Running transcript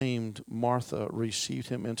Martha received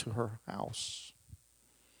him into her house.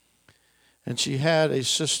 And she had a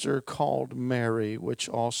sister called Mary, which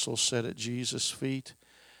also sat at Jesus' feet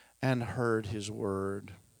and heard his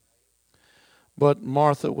word. But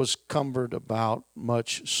Martha was cumbered about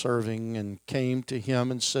much serving, and came to him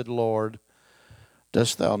and said, Lord,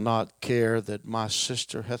 dost thou not care that my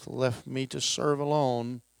sister hath left me to serve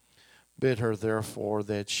alone? Bid her therefore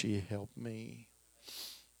that she help me.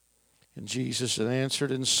 And Jesus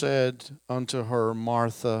answered and said unto her,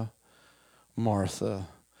 Martha, Martha,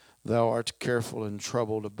 thou art careful and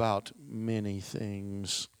troubled about many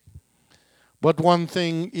things. But one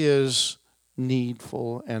thing is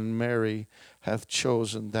needful, and Mary hath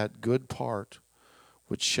chosen that good part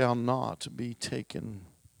which shall not be taken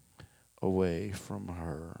away from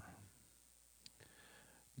her.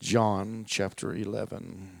 John chapter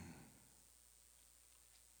 11.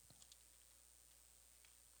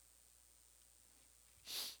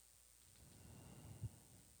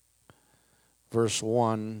 Verse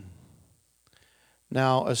 1.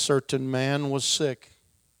 Now a certain man was sick,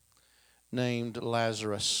 named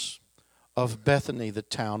Lazarus, of Bethany, the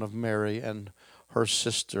town of Mary, and her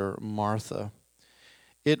sister Martha.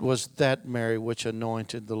 It was that Mary which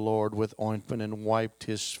anointed the Lord with ointment and wiped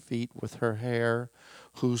his feet with her hair,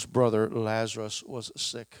 whose brother Lazarus was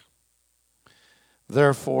sick.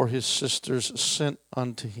 Therefore his sisters sent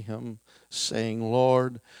unto him, saying,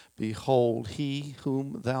 Lord, behold, he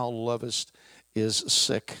whom thou lovest is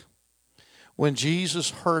sick. When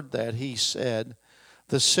Jesus heard that, he said,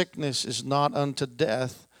 the sickness is not unto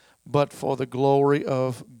death, but for the glory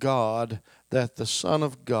of God, that the Son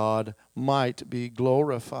of God might be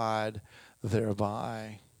glorified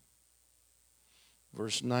thereby.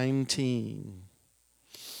 Verse 19.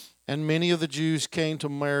 And many of the Jews came to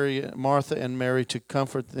Martha and Mary to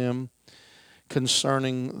comfort them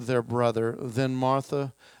concerning their brother. Then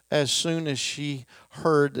Martha, as soon as she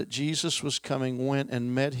heard that Jesus was coming, went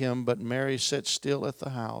and met him, but Mary sat still at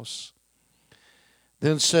the house.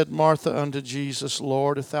 Then said Martha unto Jesus,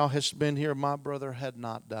 Lord, if thou hadst been here, my brother had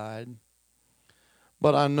not died.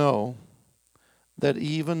 But I know that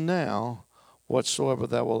even now, whatsoever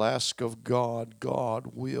thou wilt ask of God,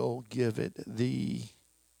 God will give it thee.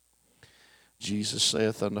 Jesus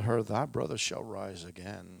saith unto her, thy brother shall rise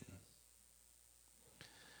again.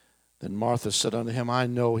 Then Martha said unto him, I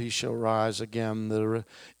know he shall rise again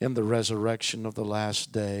in the resurrection of the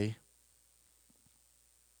last day.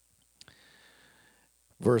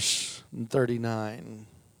 Verse 39.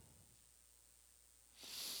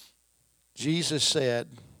 Jesus said,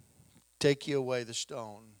 take ye away the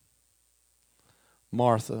stone.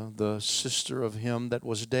 Martha, the sister of him that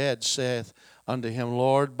was dead, saith unto him,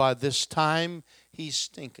 Lord, by this time he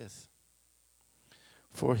stinketh,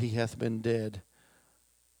 for he hath been dead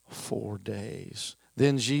 4 days.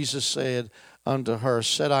 Then Jesus said unto her,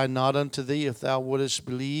 said I not unto thee, if thou wouldest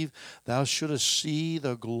believe, thou shouldest see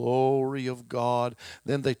the glory of God?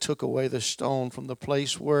 Then they took away the stone from the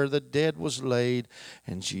place where the dead was laid.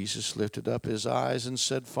 And Jesus lifted up his eyes and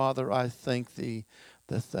said, Father, I thank thee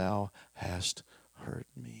that thou hast heard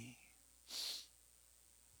me.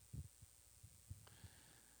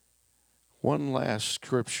 One last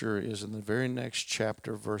scripture is in the very next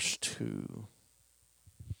chapter, verse 2.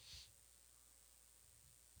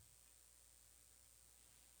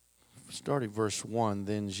 Starting verse 1,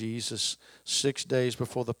 then Jesus, 6 days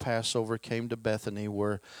before the Passover, came to Bethany,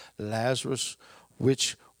 where Lazarus,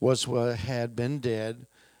 which had been dead,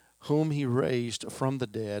 whom he raised from the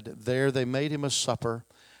dead. There they made him a supper,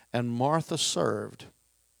 and Martha served.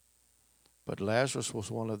 But Lazarus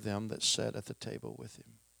was one of them that sat at the table with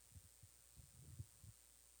him.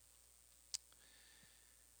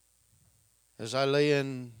 As I lay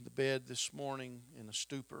in the bed this morning in a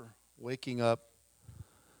stupor, waking up,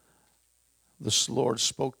 the Lord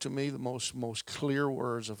spoke to me the most clear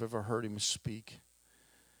words I've ever heard him speak.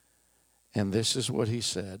 And this is what he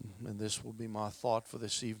said, and this will be my thought for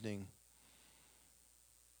this evening.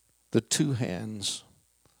 The two hands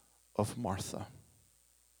of Martha.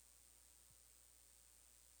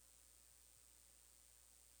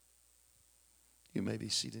 You may be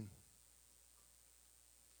seated.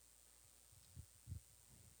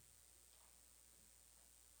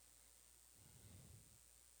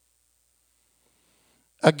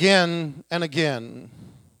 Again and again,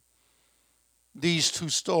 these two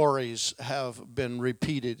stories have been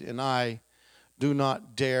repeated, and I do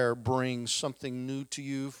not dare bring something new to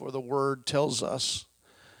you, for the Word tells us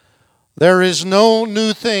there is no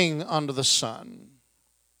new thing under the sun,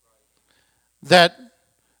 that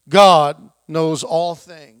God knows all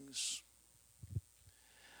things.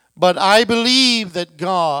 But I believe that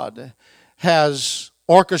God has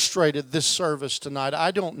orchestrated this service tonight.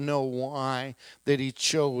 I don't know why that he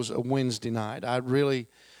chose a Wednesday night.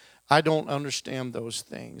 I don't understand those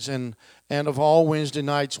things. And of all Wednesday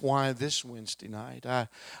nights, why this Wednesday night?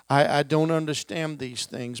 I don't understand these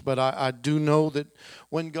things, but I do know that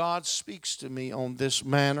when God speaks to me on this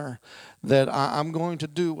manner, that I'm going to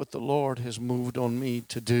do what the Lord has moved on me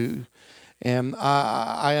to do. And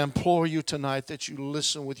I implore you tonight that you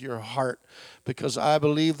listen with your heart, because I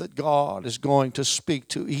believe that God is going to speak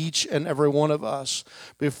to each and every one of us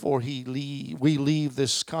before we leave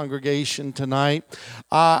this congregation tonight.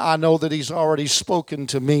 I know that He's already spoken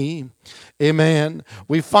to me. Amen.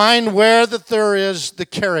 We find where that there is the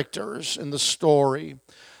characters in the story.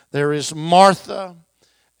 There is Martha,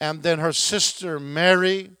 and then her sister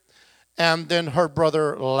Mary, and then her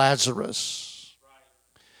brother Lazarus.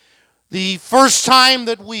 The first time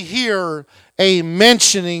that we hear a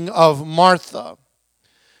mentioning of Martha,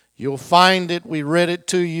 you'll find it, we read it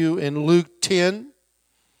to you in Luke 10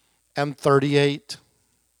 and 38.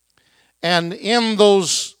 And in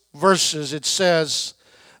those verses it says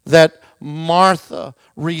that Martha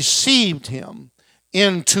received him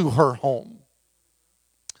into her home.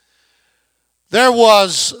 There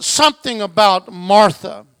was something about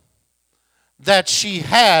Martha that she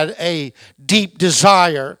had a deep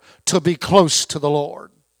desire to be close to the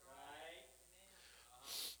Lord.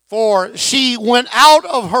 For she went out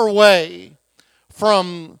of her way,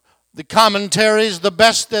 from the commentaries, the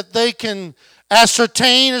best that they can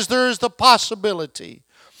ascertain is there is the possibility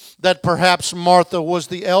that perhaps Martha was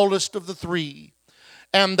the eldest of the three,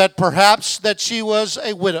 and that perhaps that she was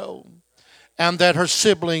a widow, and that her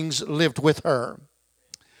siblings lived with her.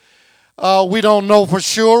 We don't know for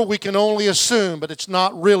sure. We can only assume, but it's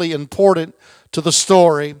not really important to the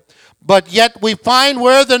story. But yet we find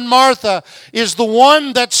where then Martha is the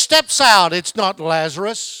one that steps out. It's not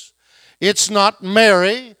Lazarus. It's not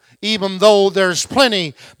Mary, even though there's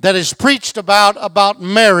plenty that is preached about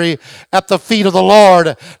Mary at the feet of the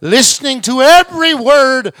Lord, listening to every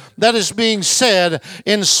word that is being said,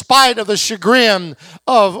 in spite of the chagrin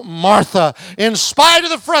of Martha, in spite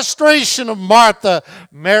of the frustration of Martha.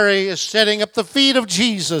 Mary is sitting at the feet of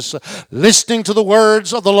Jesus, listening to the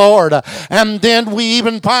words of the Lord. And then we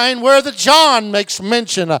even find where that John makes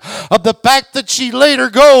mention of the fact that she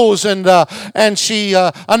later goes and she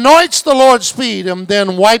anoints the Lord's feet and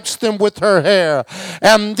then wipes them with her hair.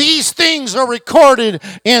 And these things are recorded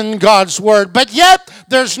in God's Word. But yet,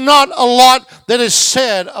 there's not a lot that is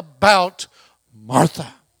said about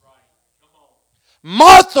Martha.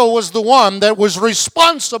 Martha was the one that was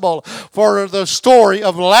responsible for the story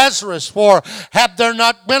of Lazarus. For had there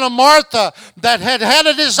not been a Martha that had had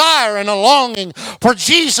a desire and a longing for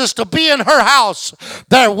Jesus to be in her house,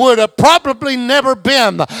 there would have probably never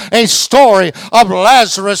been a story of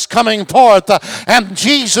Lazarus coming forth and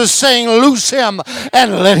Jesus saying, "Loose him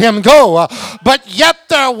and let him go." But yet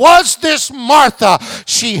there was this Martha.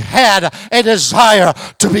 She had a desire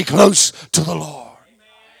to be close to the Lord.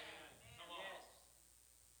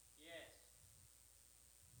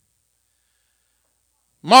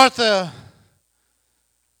 Martha,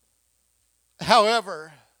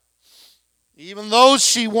 however, even though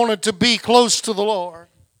she wanted to be close to the Lord,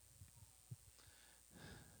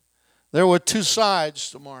 there were two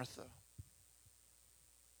sides to Martha.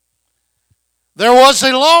 There was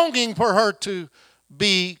a longing for her to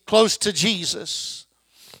be close to Jesus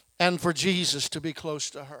and for Jesus to be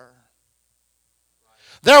close to her.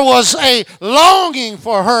 There was a longing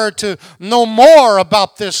for her to know more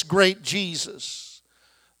about this great Jesus,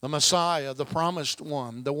 the Messiah, the promised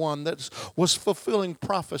one, the one that was fulfilling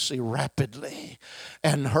prophecy rapidly.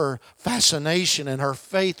 And her fascination and her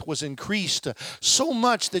faith was increased so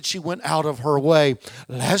much that she went out of her way.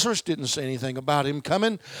 Lazarus didn't say anything about him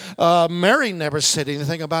coming. Mary never said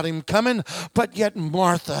anything about him coming. But yet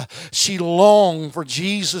Martha, she longed for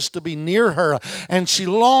Jesus to be near her, and she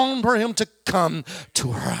longed for him to come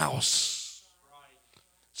to her house.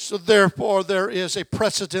 So therefore there is a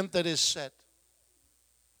precedent that is set.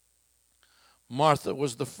 Martha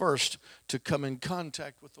was the first to come in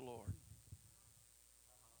contact with the Lord.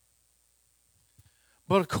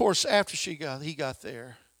 But of course, after he got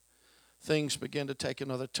there, things began to take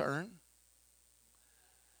another turn.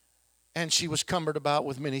 And she was cumbered about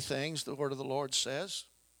with many things, the word of the Lord says.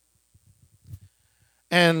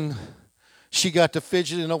 And she got to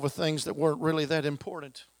fidgeting over things that weren't really that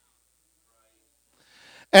important.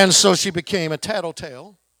 And so she became a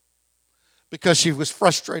tattletale, because she was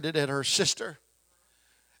frustrated at her sister.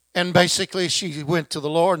 And basically she went to the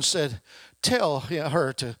Lord and said, "Tell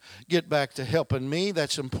her to get back to helping me.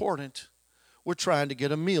 That's important. We're trying to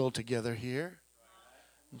get a meal together here."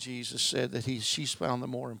 Jesus said that she's found the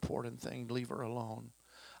more important thing. Leave her alone.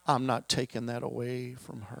 I'm not taking that away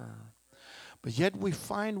from her. But yet we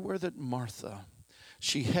find where that Martha,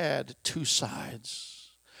 she had two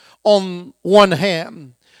sides. On one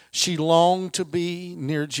hand, she longed to be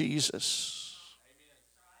near Jesus.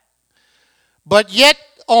 But yet,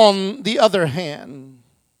 on the other hand,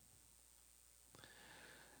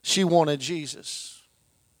 she wanted Jesus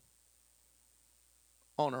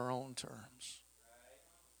on her own terms.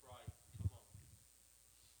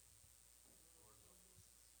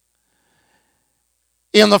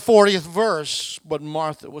 In the 40th verse, but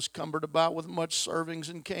Martha was cumbered about with much servings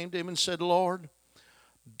and came to him and said, Lord,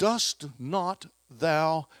 dost not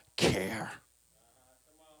thou care?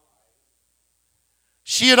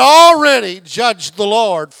 She had already judged the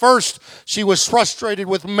Lord. First, she was frustrated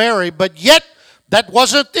with Mary, but yet that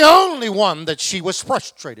wasn't the only one that she was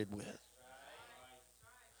frustrated with.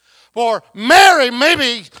 For Mary,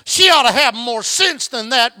 maybe she ought to have more sense than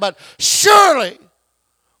that, but surely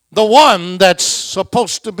the one that's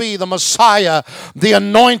supposed to be the Messiah, the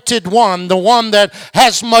anointed one, the one that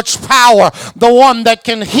has much power, the one that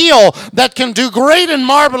can heal, that can do great and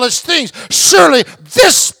marvelous things. Surely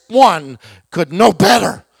this one could know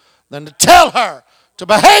better than to tell her to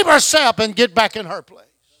behave herself and get back in her place.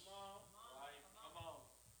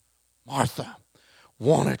 Martha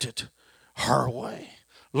wanted it her way.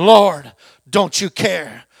 Lord, don't you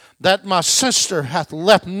care that my sister hath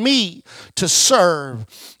left me to serve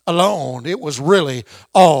alone? It was really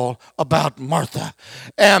all about Martha.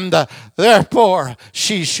 And therefore,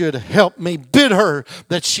 she should help me. Bid her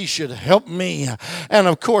that she should help me. And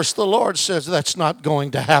of course, the Lord says that's not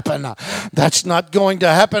going to happen. That's not going to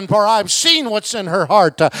happen, for I've seen what's in her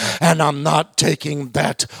heart, and I'm not taking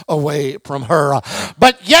that away from her.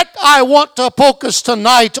 But yet, I want to focus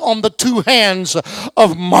tonight on the two hands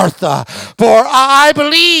of Martha. For I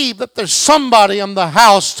believe that there's somebody in the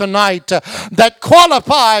house tonight that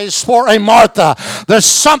qualifies for a Martha. There's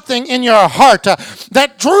something in your heart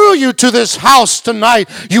that drew you to this house tonight.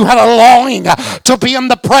 You had a longing to be in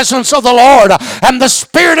the presence of the Lord, and the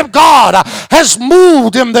Spirit of God has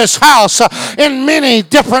moved in this house in many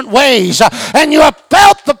different ways, and you have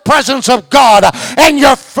felt the presence of God, and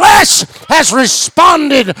your flesh has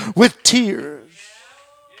responded with tears.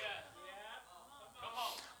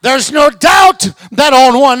 There's no doubt that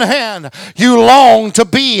on one hand, you long to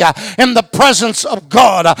be in the presence of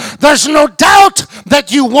God. There's no doubt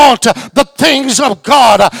that you want the things of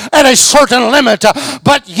God at a certain limit.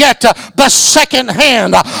 But yet, the second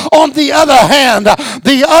hand, on the other hand,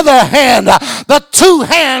 the two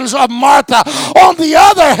hands of Martha, on the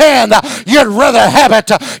other hand, you'd rather have it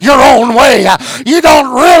your own way. You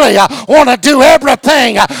don't really want to do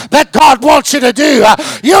everything that God wants you to do.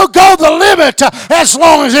 You go the limit as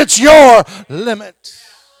long as it's your limit.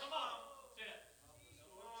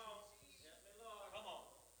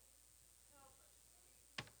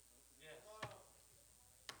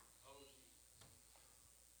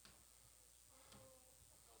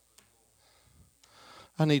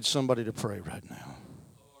 I need somebody to pray right now.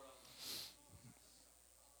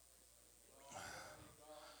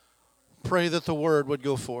 Pray that the word would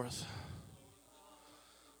go forth.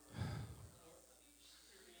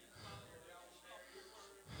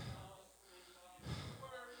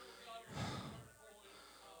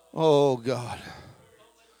 Oh, God.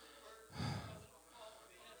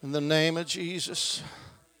 In the name of Jesus.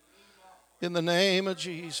 In the name of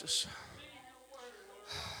Jesus.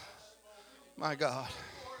 My God.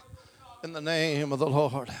 In the name of the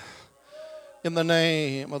Lord. In the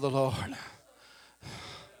name of the Lord.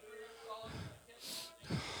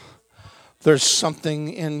 There's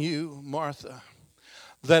something in you, Martha,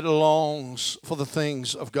 that longs for the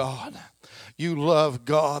things of God. You love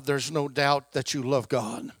God. There's no doubt that you love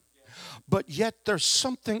God. But yet there's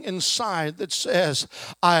something inside that says,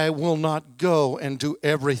 I will not go and do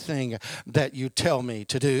everything that you tell me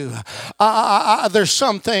to do. There's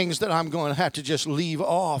some things that I'm going to have to just leave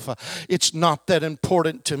off. It's not that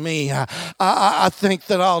important to me. I think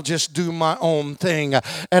that I'll just do my own thing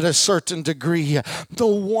at a certain degree. No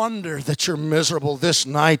wonder that you're miserable this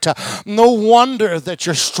night. No wonder that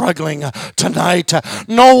you're struggling tonight.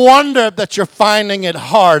 No wonder that you're finding it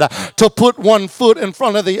hard to put one foot in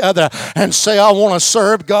front of the other. and say, I want to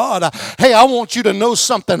serve God. Hey, I want you to know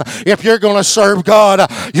something. If you're going to serve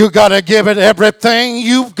God, you got to give it everything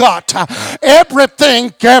you've got.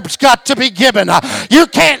 Everything has got to be given. You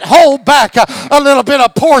can't hold back a little bit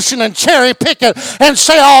of portion and cherry pick it and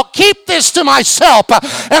say, I'll keep this to myself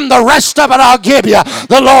and the rest of it I'll give you.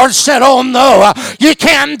 The Lord said, oh no, you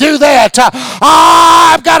can't do that.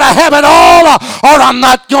 I've got to have it all or I'm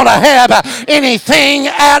not going to have anything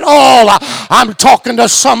at all. I'm talking to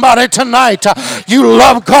somebody tonight. You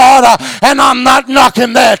love God and I'm not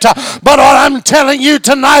knocking that. But what I'm telling you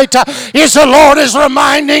tonight is the Lord is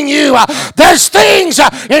reminding you there's things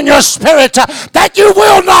in your spirit that you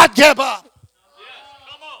will not give up.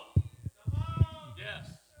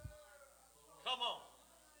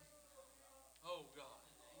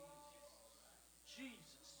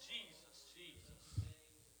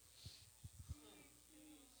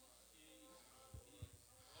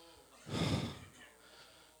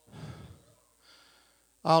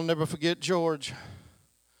 I'll never forget George.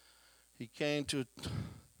 He came to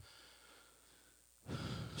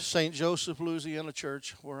St. Joseph, Louisiana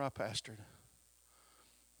church where I pastored.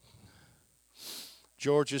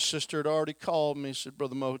 George's sister had already called me and said,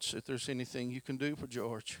 Brother Moats, if there's anything you can do for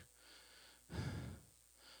George,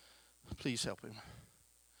 please help him.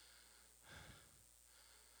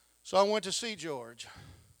 So I went to see George.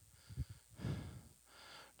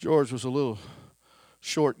 George was a little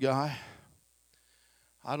short guy.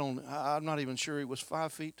 I'm not even sure he was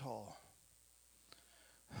 5 feet tall.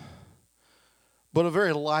 But a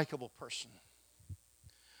very likable person.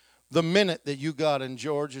 The minute that you got in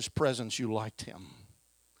George's presence, you liked him.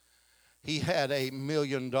 He had $1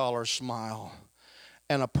 million smile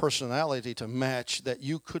and a personality to match that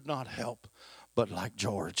you could not help but like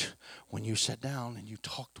George when you sat down and you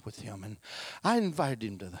talked with him. And I invited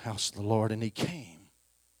him to the house of the Lord, and he came.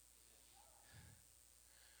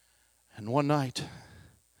 And one night,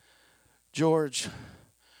 George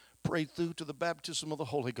prayed through to the baptism of the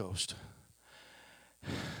Holy Ghost.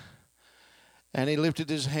 And he lifted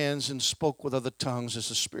his hands and spoke with other tongues as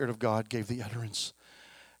the Spirit of God gave the utterance.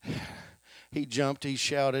 He jumped, he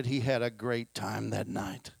shouted, he had a great time that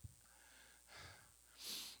night.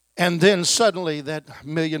 And then suddenly that $1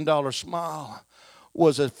 million smile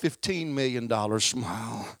was a $15 million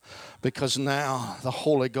smile, because now the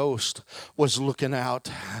Holy Ghost was looking out.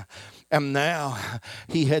 And now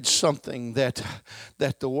he had something that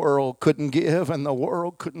the world couldn't give and the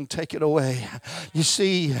world couldn't take it away. You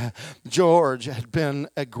see, George had been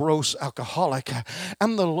a gross alcoholic,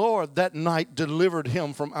 and the Lord that night delivered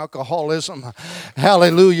him from alcoholism.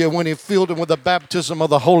 Hallelujah. When he filled him with the baptism of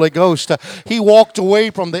the Holy Ghost, he walked away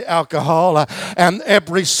from the alcohol, and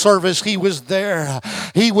every service he was there.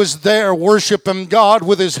 He was there worshiping God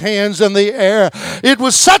with his hands in the air. It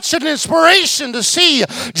was such an inspiration to see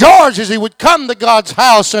George as he would come to God's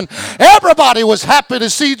house, and everybody was happy to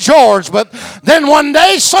see George. But then one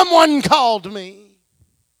day someone called me.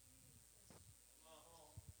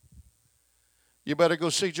 You better go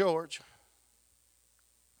see George.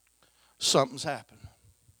 Something's happened.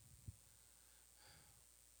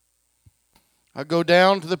 I go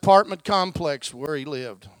down to the apartment complex where he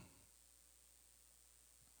lived.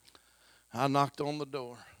 I knocked on the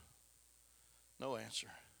door. No answer.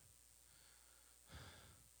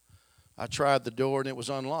 I tried the door and it was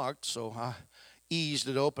unlocked, so I eased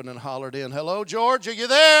it open and hollered in, "Hello, George, are you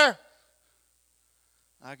there?"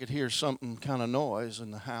 I could hear something kind of noise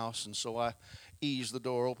in the house, and so I eased the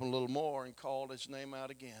door open a little more and called his name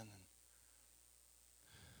out again.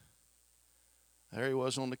 There he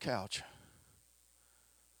was on the couch,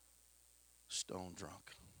 stone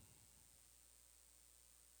drunk.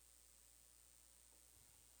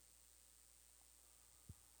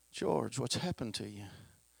 "George, what's happened to you?"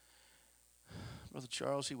 Brother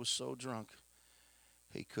Charles, he was so drunk,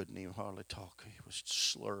 he couldn't even hardly talk. He was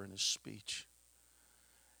slurring his speech.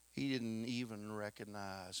 He didn't even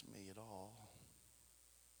recognize me at all.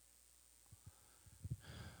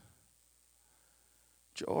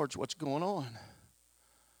 "George, what's going on?"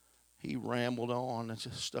 He rambled on and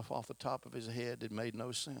just stuff off the top of his head that made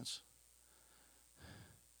no sense.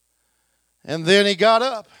 And then he got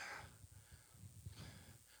up.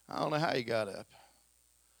 I don't know how he got up,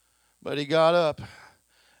 but he got up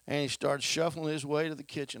and he started shuffling his way to the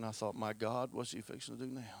kitchen. I thought, my God, what's he fixing to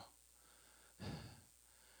do now?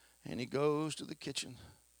 And he goes to the kitchen,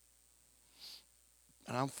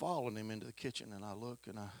 and I'm following him into the kitchen, and I look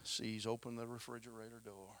and I see he's opened the refrigerator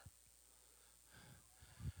door.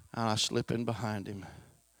 And I slip in behind him,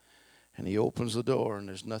 and he opens the door, and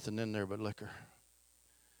there's nothing in there but liquor.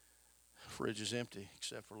 The fridge is empty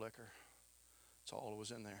except for liquor. That's all that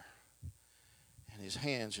was in there. And his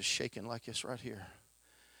hands are shaking like this right here.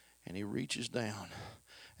 And he reaches down.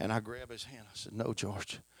 And I grab his hand. I said, no,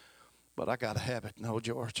 George. But I got to have it. No,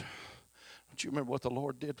 George. Don't you remember what the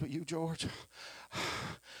Lord did for you, George?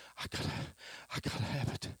 I gotta have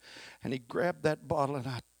it. And he grabbed that bottle and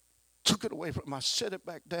I took it away from him. I set it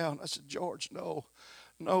back down. I said, George, no.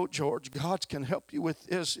 No, George, God can help you with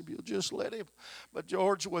this if you'll just let him. But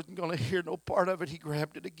George wasn't going to hear no part of it. He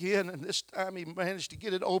grabbed it again, and this time he managed to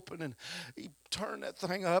get it open, and he turned that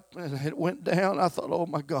thing up, and it went down. I thought, oh,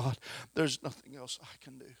 my God, there's nothing else I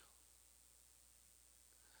can do.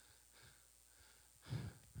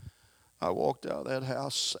 I walked out of that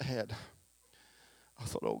house sad. I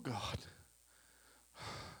thought, oh, God,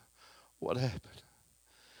 what happened?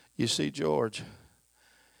 You see, George,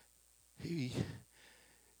 he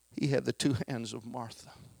had the two hands of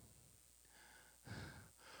Martha.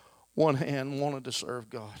 One hand wanted to serve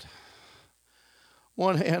God.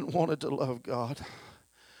 One hand wanted to love God.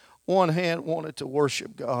 One hand wanted to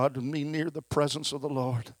worship God and be near the presence of the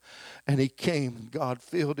Lord. And he came, and God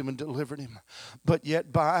filled him and delivered him. But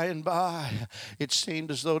yet by and by, it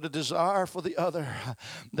seemed as though the desire for the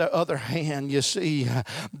other hand, you see,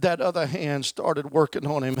 that other hand started working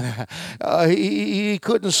on him. He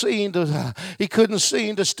couldn't seem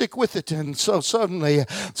to stick with it. And so suddenly,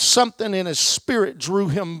 something in his spirit drew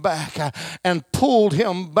him back and pulled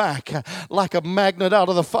him back like a magnet out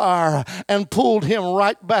of the fire and pulled him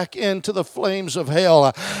right back into the flames of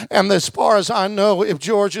hell. And as far as I know, if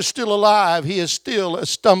George is still alive, he is still a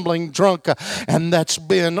stumbling drunk, and that's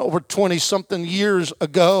been over 20-something years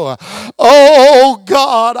ago. Oh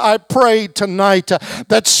God, I pray tonight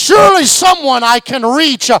that surely someone I can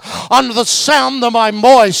reach under the sound of my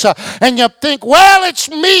voice, and you think, well, it's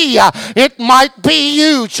me. It might be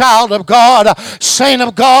you, child of God, saint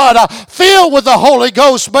of God, filled with the Holy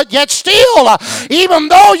Ghost, but yet still, even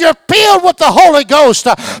though you're filled with the Holy Ghost,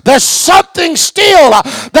 there's something still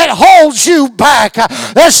that holds you back.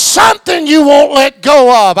 There's something you won't let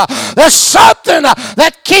go of. There's something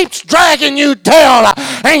that keeps dragging you down,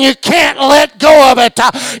 and you can't let go of it.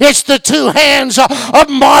 It's the two hands of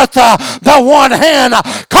Martha. The one hand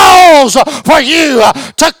calls for you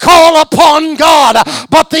to call upon God,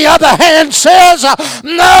 but the other hand says,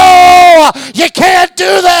 no, you can't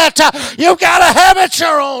do that. You've got to have it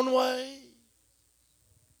your own way.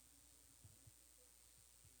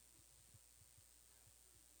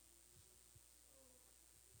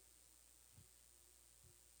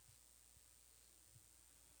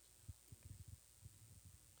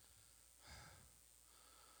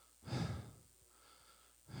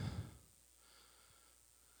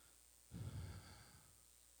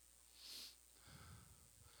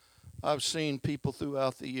 I've seen people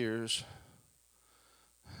throughout the years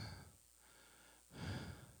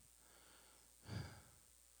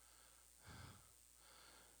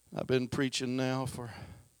I've been preaching now for,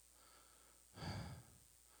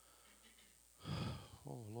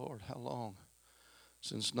 oh Lord, how long?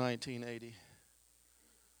 Since 1980.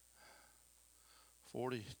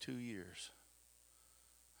 42 years.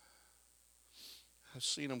 I've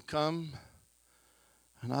seen them come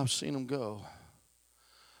and I've seen them go.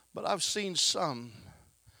 But I've seen some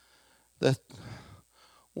that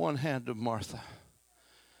one hand of Martha.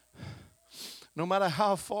 No matter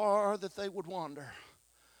how far that they would wander,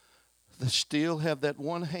 they still have that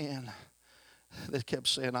one hand that kept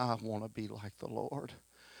saying, I want to be like the Lord.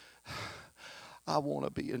 I want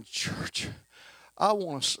to be in church. I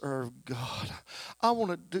want to serve God. I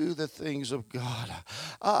want to do the things of God.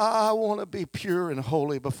 I want to be pure and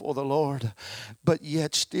holy before the Lord. But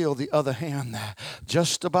yet still the other hand,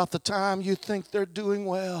 just about the time you think they're doing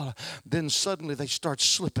well, then suddenly they start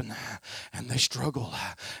slipping and they struggle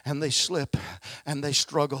and they slip and they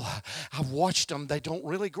struggle. I've watched them. They don't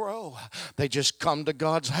really grow. They just come to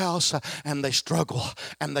God's house and they struggle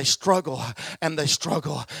and they struggle and they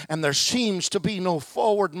struggle. And there seems to be no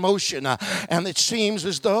forward motion. And it seems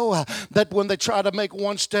as though that when they try to make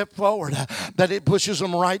one step forward, that it pushes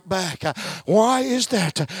them right back. Why is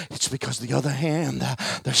that? It's because the other hand,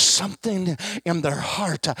 there's something in their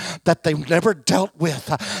heart that they've never dealt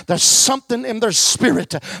with. There's something in their spirit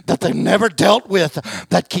that they've never dealt with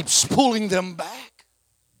that keeps pulling them back.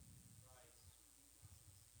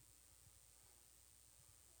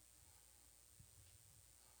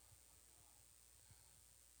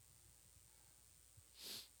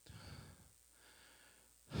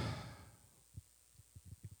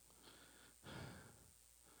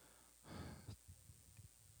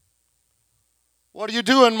 What are you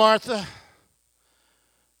doing, Martha?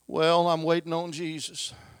 Well, I'm waiting on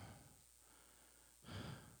Jesus.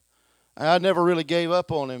 I never really gave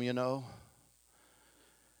up on him, you know.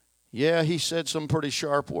 Yeah, he said some pretty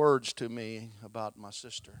sharp words to me about my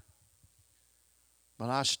sister. But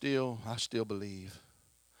I still believe.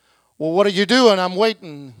 Well, what are you doing? I'm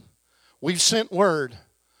waiting. We've sent word.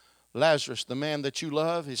 Lazarus, the man that you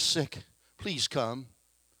love, is sick. Please come.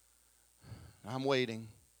 I'm waiting.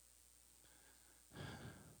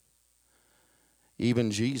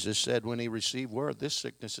 Even Jesus said when he received word, this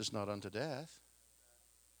sickness is not unto death.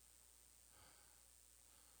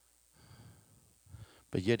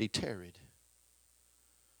 But yet he tarried.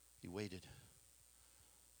 He waited.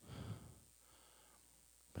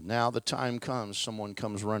 But now the time comes, someone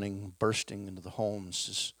comes running, bursting into the home and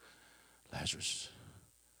says, Lazarus,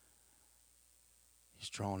 he's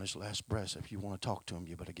drawing his last breath. If you want to talk to him,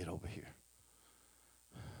 you better get over here.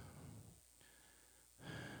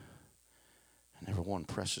 And everyone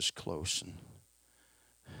presses close, and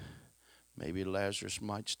maybe Lazarus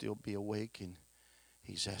might still be awake, and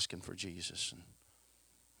he's asking for Jesus, and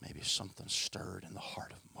maybe something stirred in the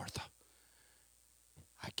heart of Martha.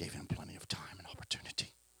 I gave him plenty of time and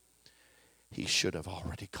opportunity. He should have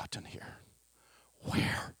already gotten here.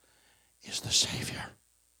 Where is the Savior?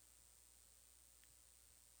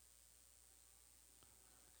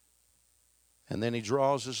 And then he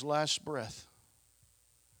draws his last breath.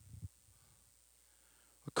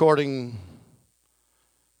 According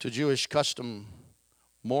to Jewish custom,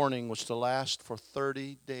 mourning was to last for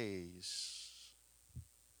 30 days.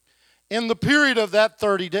 In the period of that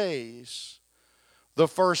 30 days, the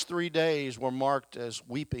first 3 days were marked as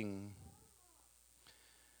weeping.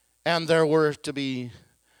 And there were to be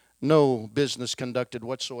no business conducted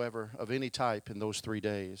whatsoever of any type in those 3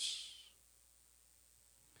 days.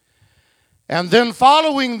 And then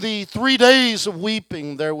following the 3 days of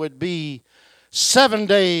weeping, there would be 7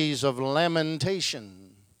 days of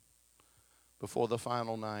lamentation before the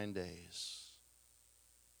final 9 days.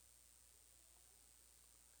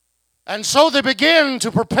 And so they began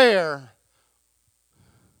to prepare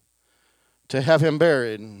to have him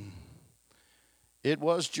buried. It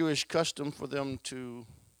was Jewish custom for them to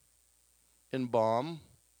embalm,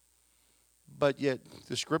 but yet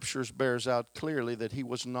the scriptures bears out clearly that he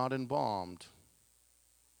was not embalmed.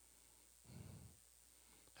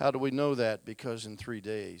 How do we know that? Because in 3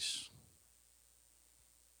 days.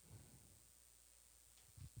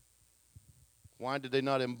 Why did they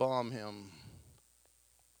not embalm him?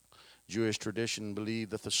 Jewish tradition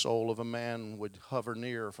believed that the soul of a man would hover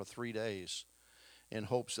near for 3 days in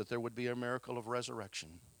hopes that there would be a miracle of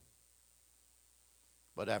resurrection.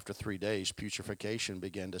 But after 3 days, putrefaction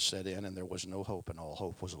began to set in, and there was no hope, and all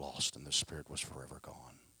hope was lost, and the spirit was forever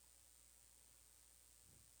gone.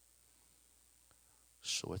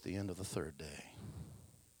 So at the end of the 3rd day,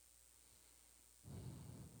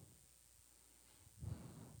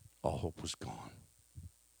 all hope was gone.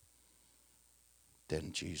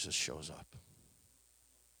 Then Jesus shows up.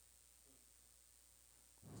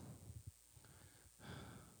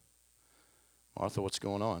 Martha, what's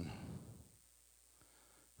going on?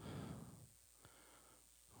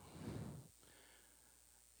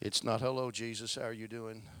 It's not, hello, Jesus, how are you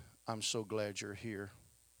doing? I'm so glad you're here.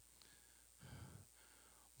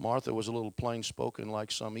 Martha was a little plain spoken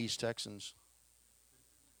like some East Texans.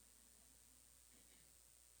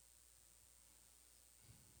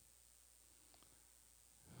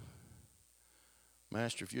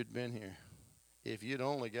 Master, if you'd been here, if you'd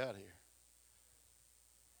only got here,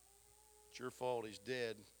 it's your fault, he's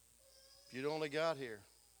dead. If you'd only got here,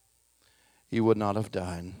 he would not have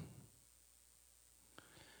died.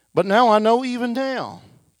 But now I know even now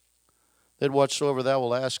that whatsoever thou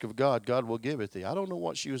wilt ask of God, God will give it thee. I don't know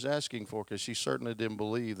what she was asking for, because she certainly didn't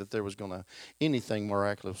believe that there was anything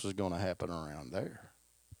miraculous was going to happen around there.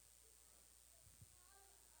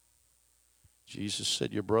 Jesus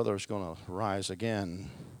said, your brother is going to rise again.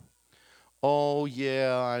 Oh,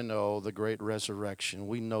 yeah, I know, the great resurrection.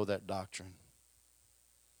 We know that doctrine.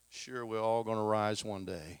 Sure, we're all going to rise one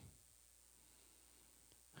day.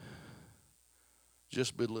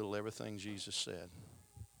 Just belittle everything Jesus said.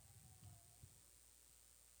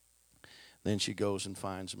 Then she goes and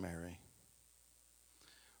finds Mary.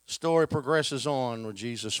 The story progresses on where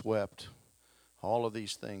Jesus wept. All of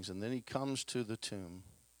these things. And then he comes to the tomb.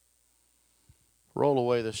 Roll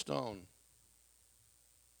away the stone.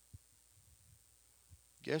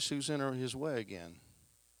 Guess who's in his way again?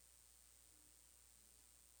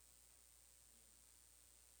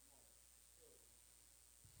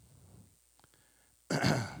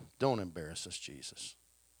 Don't embarrass us, Jesus.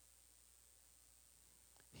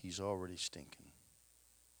 He's already stinking.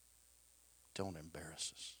 Don't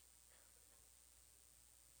embarrass us.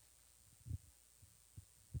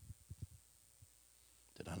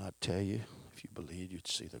 Did I not tell you If you believe, you'd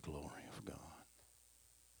see the glory of God.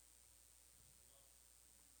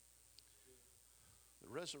 The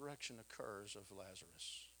resurrection occurs of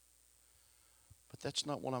Lazarus. But that's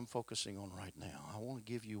not what I'm focusing on right now. I want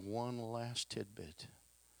to give you one last tidbit.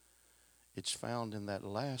 It's found in that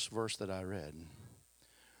last verse that I read,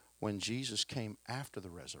 when Jesus came after the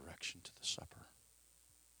resurrection to the supper.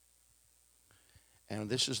 And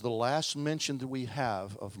this is the last mention that we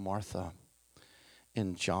have of Martha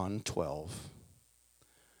in John 12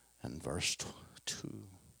 and verse 2.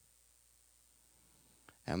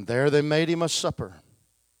 And there they made him a supper.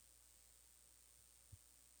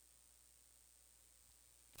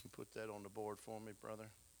 Can you put that on the board for me, brother?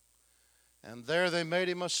 And there they made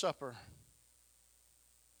him a supper.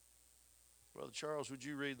 Brother Charles, would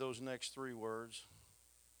you read those next three words?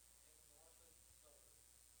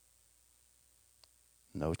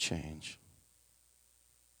 No change.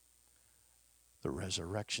 The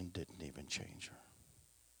resurrection didn't even change her.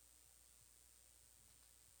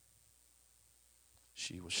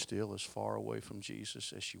 She was still as far away from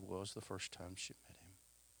Jesus as she was the first time she met him.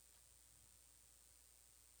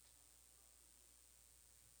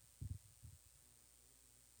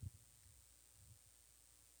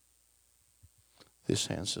 This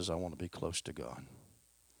hand says, I want to be close to God.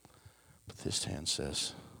 But this hand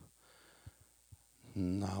says,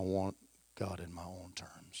 I want God in my own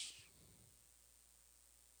terms.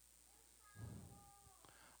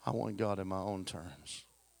 I want God in my own terms.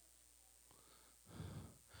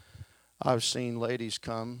 I've seen ladies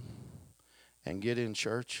come and get in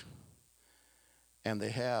church, and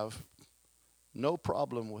they have no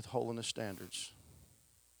problem with holiness standards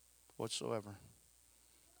whatsoever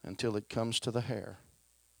until it comes to the hair.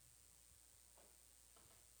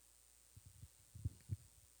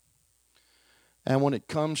 And when it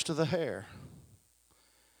comes to the hair,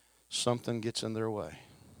 something gets in their way.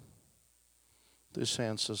 This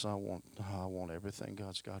hand says, I want everything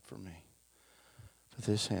God's got for me. But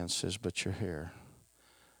this hand says, but your hair,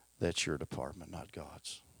 that's your department, not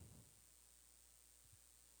God's.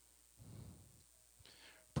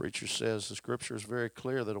 Preacher says the scripture is very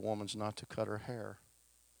clear that a woman's not to cut her hair.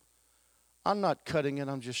 I'm not cutting it,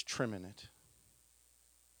 I'm just trimming it.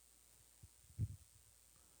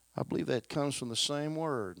 I believe that comes from the same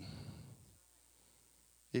word.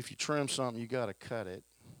 If you trim something, you got to cut it.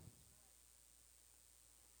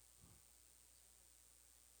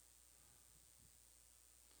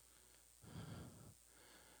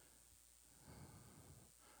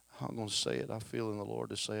 I'm going to say it. I feel in the Lord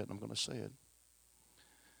to say it, and I'm going to say it.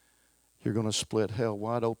 You're going to split hell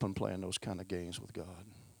wide open playing those kind of games with God.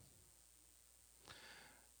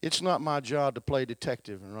 It's not my job to play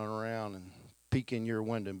detective and run around and peek in your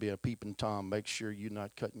window and be a peeping Tom. Make sure you're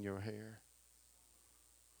not cutting your hair.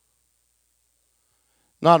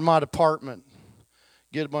 Not my department.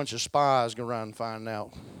 Get a bunch of spies, go around and find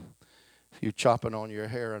out if you're chopping on your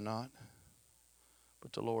hair or not.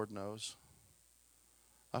 But the Lord knows.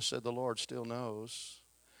 I said the Lord still knows,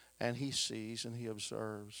 and He sees and He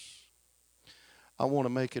observes. I want to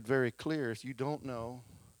make it very clear, if you don't know,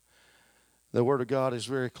 the Word of God is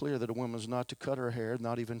very clear that a woman's not to cut her hair,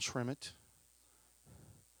 not even trim it.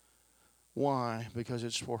 Why? Because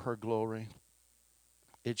it's for her glory.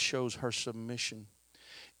 It shows her submission.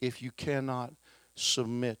 If you cannot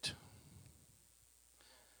submit,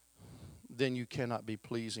 then you cannot be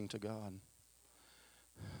pleasing to God.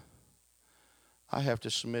 I have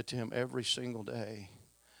to submit to Him every single day.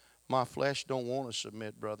 My flesh don't want to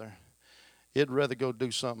submit, brother. It'd rather go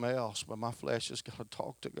do something else, but my flesh has got to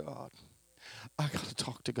talk to God. I got to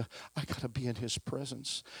talk to God. I got to be in His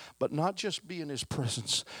presence. But not just be in His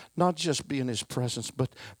presence. Not just be in His presence, but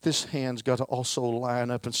this hand's got to also line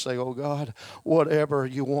up and say, oh God, whatever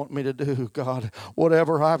you want me to do, God,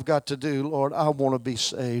 whatever I've got to do, Lord, I want to be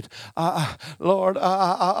saved. Lord,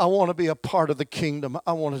 I want to be a part of the kingdom.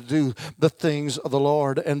 I want to do the things of the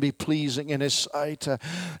Lord and be pleasing in His sight.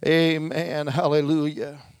 Amen.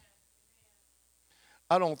 Hallelujah.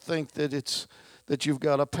 I don't think that you've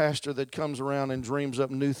got a pastor that comes around and dreams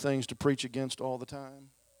up new things to preach against all the time.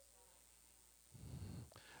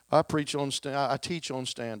 I teach on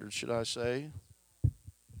standards, should I say,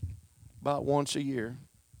 about once a year.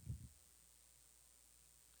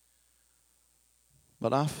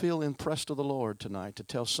 But I feel impressed of the Lord tonight to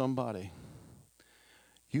tell somebody,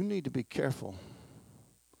 you need to be careful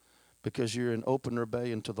because you're in open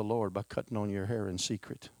rebellion to the Lord by cutting on your hair in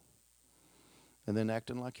secret and then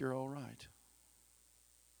acting like you're all right.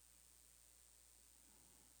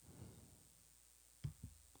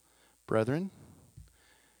 Brethren,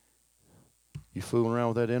 you fooling around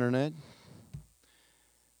with that internet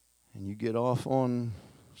and you get off on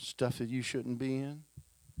stuff that you shouldn't be in.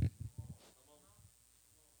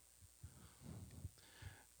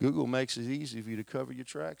 Google makes it easy for you to cover your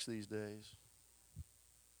tracks these days.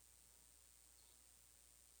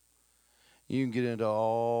 You can get into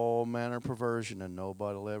all manner of perversion and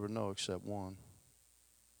nobody will ever know except one.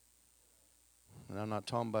 And I'm not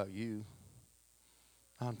talking about you.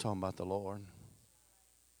 I'm talking about the Lord.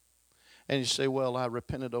 And you say, well, I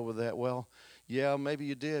repented over that. Well, yeah, maybe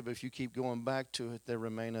you did, but if you keep going back to it, there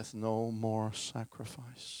remaineth no more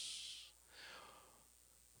sacrifice.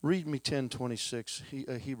 Read me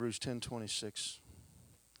 10:26, Hebrews 10:26.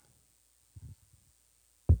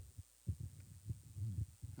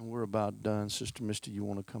 And we're about done. Sister Misty, you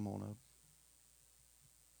want to come on up?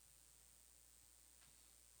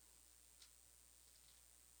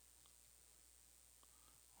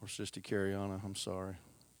 Or Sister Cariana, I'm sorry.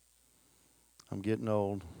 I'm getting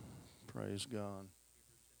old. Praise God.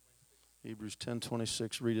 Hebrews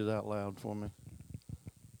 10:26. Read it out loud for me.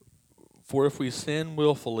 For if we sin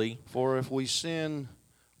willfully,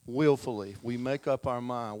 we make up our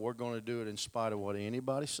mind, we're going to do it in spite of what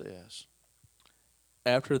anybody says.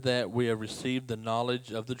 After that we have received the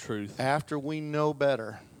knowledge of the truth. After we know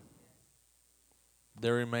better.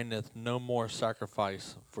 There remaineth no more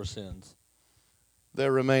sacrifice for sins.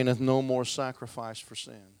 There remaineth no more sacrifice for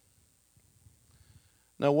sin.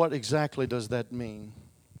 Now, what exactly does that mean?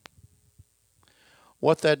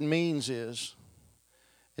 What that means is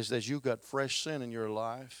that you've got fresh sin in your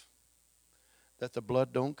life that the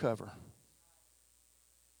blood don't cover.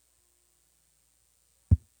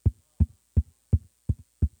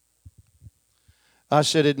 I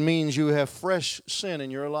said it means you have fresh sin in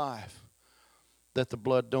your life that the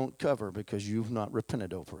blood don't cover because you've not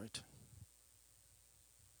repented over it.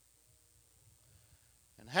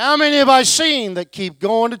 And how many have I seen that keep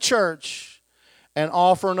going to church and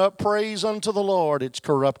offering up praise unto the Lord? It's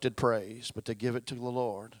corrupted praise, but they give it to the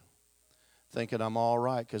Lord, thinking I'm all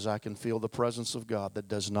right because I can feel the presence of God. That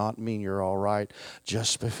does not mean you're all right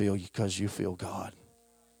just because you feel God.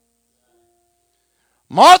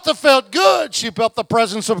 Martha felt good. She felt the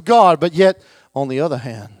presence of God. But yet, on the other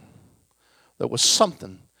hand, there was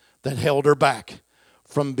something that held her back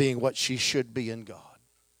from being what she should be in God.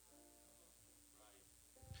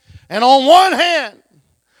 And on one hand,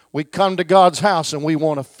 we come to God's house and we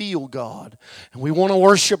want to feel God. And we want to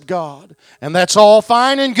worship God. And that's all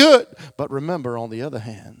fine and good. But remember, on the other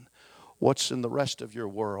hand, what's in the rest of your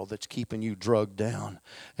world that's keeping you drugged down?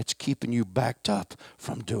 It's keeping you backed up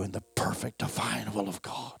from doing the perfect, divine will of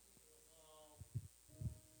God.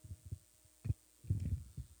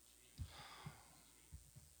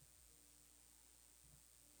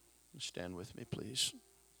 Stand with me, please.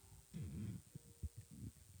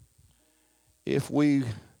 If we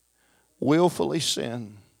willfully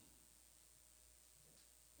sin,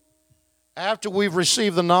 after we've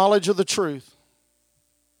received the knowledge of the truth,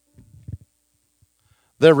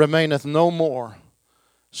 there remaineth no more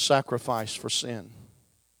sacrifice for sin.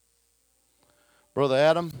 Brother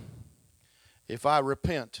Adam, if I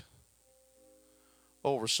repent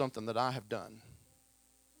over something that I have done,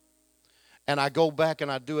 and I go back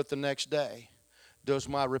and I do it the next day, does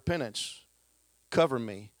my repentance cover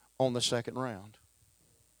me on the second round?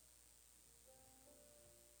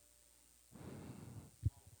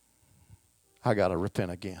 I got to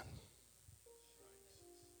repent again.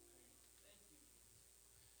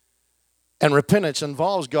 And repentance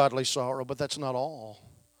involves godly sorrow, but that's not all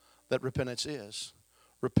that repentance is.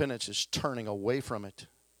 Repentance is turning away from it.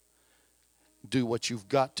 Do what you've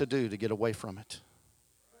got to do to get away from it.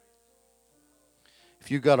 If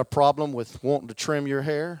you've got a problem with wanting to trim your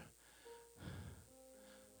hair,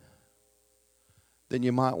 then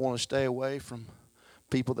you might want to stay away from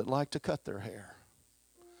people that like to cut their hair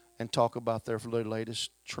and talk about their latest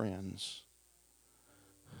trends.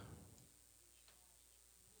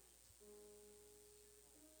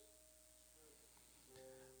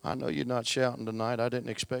 I know you're not shouting tonight. I didn't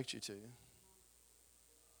expect you to.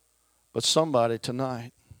 But somebody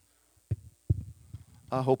tonight,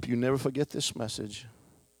 I hope you never forget this message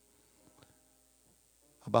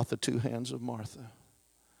about the two hands of Martha.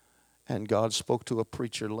 And God spoke to a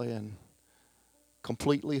preacher laying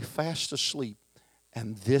completely fast asleep.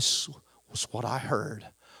 And this was what I heard.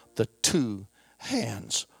 The two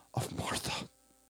hands of Martha.